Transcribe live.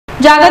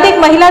जागतिक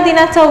महिला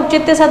दिनाचं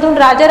औचित्य साधून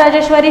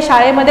राजराजेश्वरी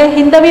शाळेमध्ये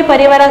हिंदवी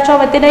परिवाराच्या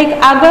वतीने एक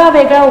आगळा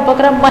वेगळा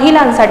उपक्रम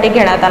महिलांसाठी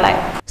घेण्यात आलाय।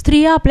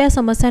 स्त्रिया आपल्या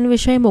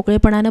समस्यांविषयी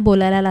मोकळेपणाने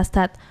बोलायला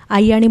लागतात।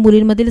 आई आणि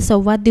मुलींमधील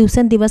संवाद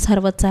दिवसेंदिवस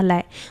हरवत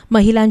चाललाय।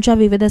 महिलांच्या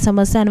विविध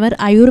समस्यांवर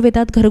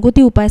आयुर्वेदात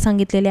घरगुती उपाय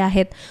सांगितलेले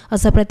आहेत,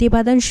 असं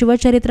प्रतिपादन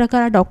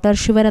शिवचरित्रकार डॉक्टर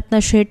शिवरत्न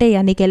शेटे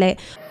यांनी केलंय।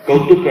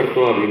 कौतुक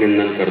करतो,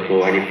 अभिनंदन करतो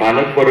आणि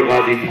पालक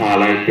वर्गात इथं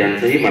आलाय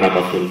त्यांचंही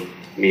मनापासून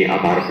मी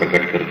आभार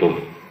प्रकट करतो।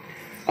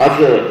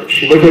 आज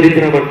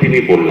शिवचरित्रावरती मी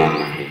बोलणार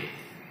नाही।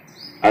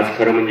 आज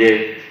खरं म्हणजे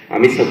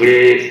आम्ही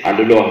सगळे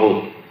आलेलो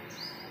आहोत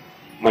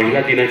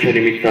महिला दिनाच्या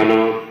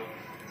निमित्तानं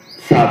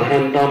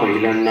साधारणतः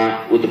महिलांना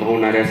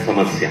उद्भवणाऱ्या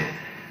समस्या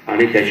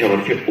आणि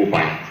त्याच्यावरचे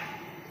उपाय।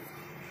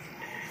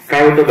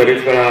 काय होतं,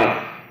 बरेच वेळा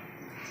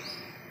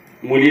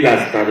मुलीला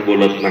असतात,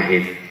 बोलत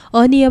नाहीत।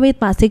 अनियमित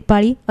मासिक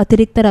पाळी,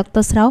 अतिरिक्त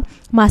रक्तस्राव,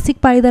 मासिक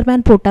पाळी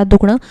दरम्यान पोटात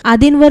दुखणं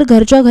आदींवर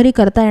घरच्या घरी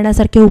करता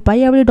येण्यासारखे उपाय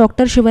यावेळी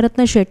डॉक्टर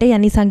शिवरत्न शेटे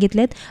यांनी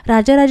सांगितलेत।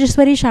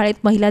 राजराजेश्वरी शाळेत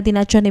महिला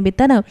दिनाच्या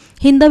निमित्तानं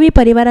हिंदवी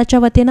परिवाराच्या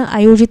वतीनं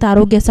आयोजित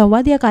आरोग्य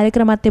संवाद या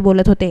कार्यक्रमात ते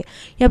बोलत होते।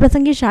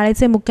 याप्रसंगी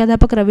शाळेचे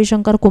मुख्याध्यापक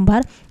रविशंकर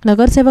कुंभार,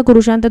 नगरसेवक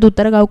गुरुशांत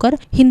धुतरगावकर,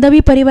 हिंदवी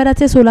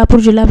परिवाराचे सोलापूर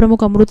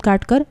जिल्हाप्रमुख अमृत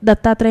काटकर,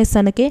 दत्तात्रय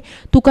सनके,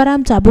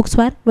 तुकाराम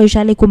चाबुकस्वार,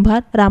 वैशाली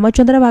कुंभार,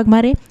 रामचंद्र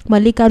वाघमारे,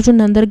 मल्लिकार्जुन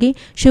नंदर्गी,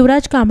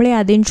 शिवराज कांबळे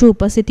आदींची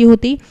उपस्थिती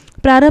होती।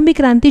 प्रारंभी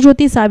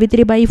क्रांतिज्योती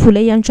सावित्रीबाई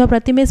फुले यांच्या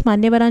प्रतिमेस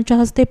मान्यवरांच्या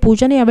हस्ते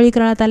पूजन यावेळी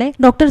करण्यात आले।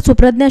 डॉक्टर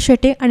सुप्रज्ञा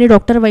शेटे आणि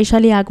डॉक्टर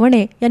वैशाली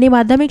आगवणे यांनी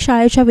माध्यमिक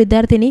शाळेच्या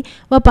विद्यार्थिनी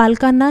व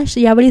पालकांना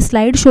यावेळी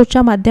स्लाइड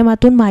शोच्या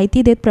माध्यमातून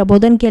माहिती देत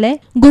प्रबोधन केले।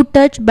 गुड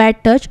टच, बॅड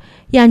टच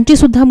यांची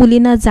सुद्धा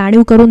मुलींना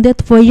जाणीव करून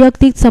देत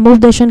वैयक्तिक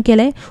समुपदेशन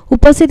केले।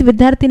 उपस्थित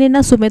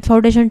विद्यार्थिनींना सुमेध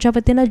फाउंडेशनच्या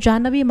वतीनं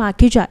जानवी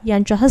माखीजा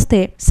यांच्या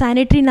हस्ते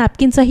सॅनिटरी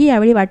नॅपकिनचंही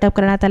यावेळी वाटप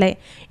करण्यात आले।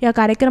 या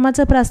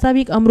कार्यक्रमाचं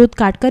प्रास्ताविक अमृत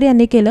काटकर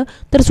यांनी केलं,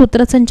 तर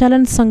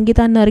सूत्रसंचालन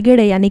संगीता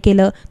नरगेडे यांनी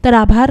केलं, तर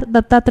आभार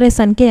दत्तात्रय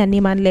सनके यांनी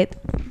मानलेत।